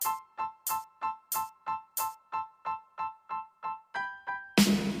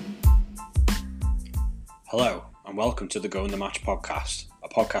Hello and welcome to the Go in the Match podcast, a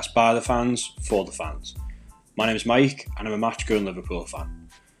podcast by the fans, for the fans. My name is Mike and I'm a match-going Liverpool fan.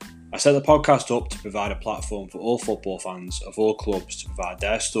 I set the podcast up to provide a platform for all football fans of all clubs to provide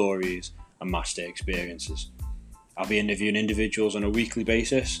their stories and matchday experiences. I'll be interviewing individuals on a weekly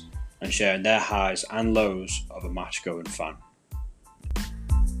basis and sharing their highs and lows of a match-going fan.